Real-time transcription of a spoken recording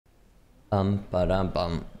Bum.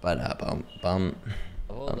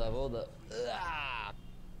 Hold up. Ah.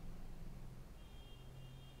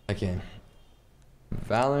 Okay.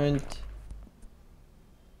 Valorant.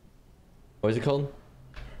 What is it called?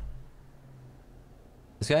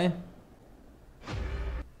 This guy?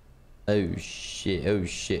 Oh shit.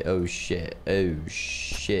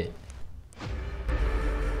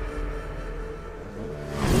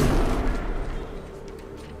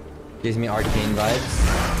 Gives me arcane vibes.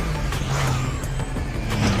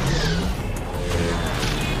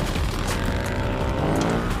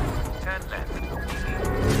 Turn left.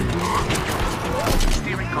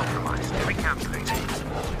 Steering compromised. Recalculating.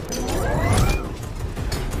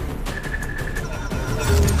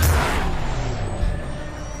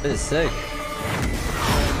 This is sick.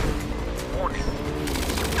 Warning.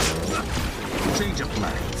 Change of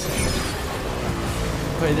plans.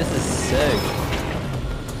 Wait, this is sick.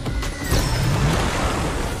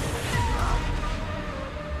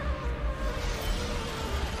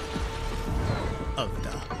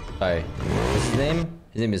 Sorry. What's his name?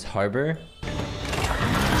 His name is HARBOUR.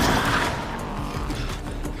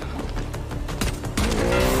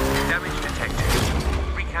 Damage detected.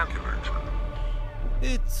 Recalculate.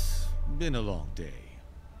 It's been a long day.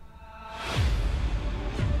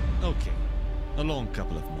 Okay, a long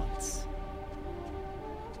couple of months.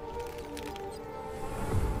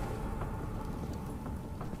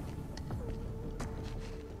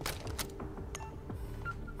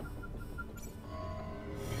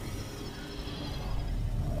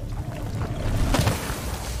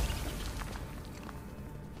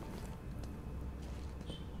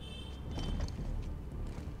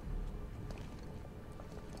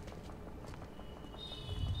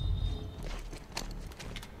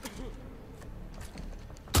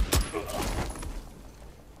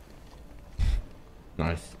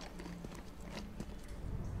 Nice.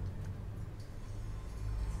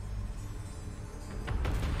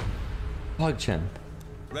 PogChamp.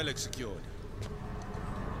 Relic secured.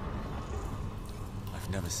 I've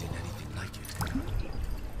never seen anything like it.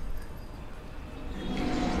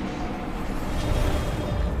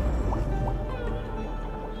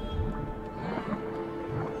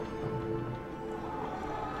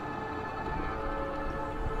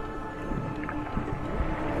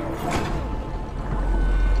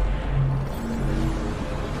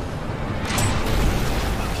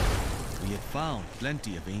 Found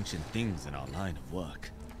plenty of ancient things in our line of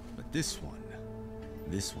work, but this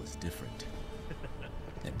was different.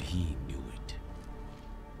 And he knew it.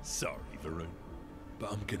 Sorry, Varun,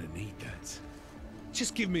 but I'm gonna need that.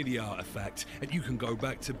 Just give me the artifact, and you can go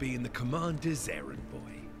back to being the commander's errand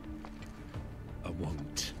boy. I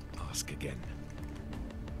won't ask again.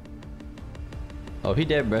 Oh, he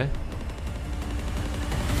dead, bruh.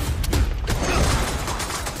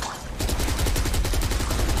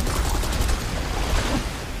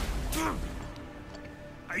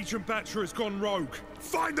 Agent Batra has gone rogue.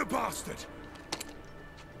 Find the bastard!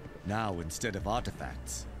 Now, instead of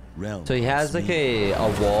artifacts, realm. So he has like a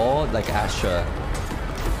wall, like Astra.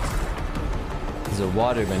 He's a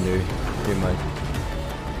water bender, pretty much.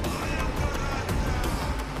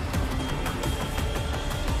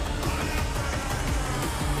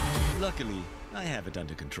 Luckily, I have it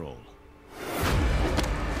under control.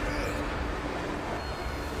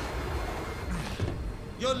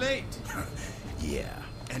 You're late. Yeah,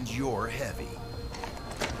 and you're heavy.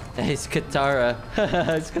 It's Katara.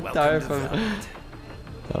 It's Katara from...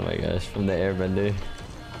 Oh my gosh, from the Airbender.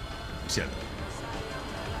 Shut up.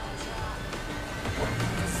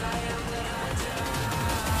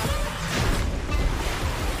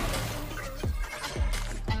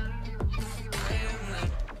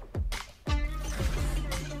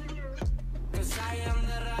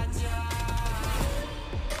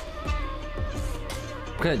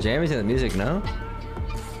 What kind of jam is in the music, no?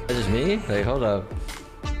 That's just me? Like, hold up.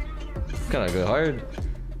 Kind of go hard.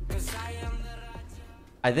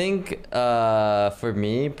 I think, for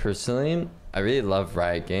me personally, I really love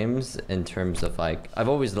Riot games in terms of like, I've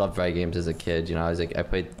always loved Riot games as a kid. You know, I was like, I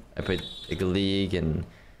played like League, and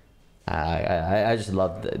I just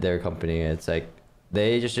loved their company. It's like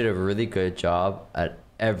they just did a really good job at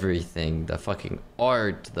everything. The fucking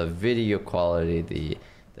art, the video quality,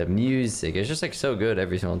 the music. It's just like so good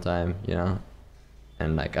every single time, you know.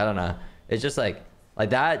 And like, I don't know, it's just like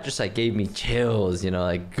that just like gave me chills, you know,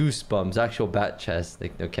 like goosebumps, actual bat chest,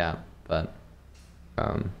 like no cap. But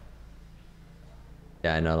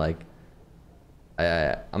yeah, I know, like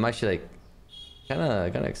I'm actually like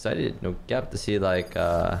kind of excited, no cap, to see like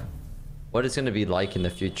what it's gonna be like in the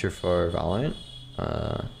future for Valorant,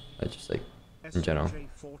 just like in general.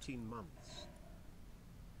 14 months.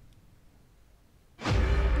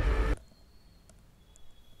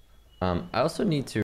 I also need to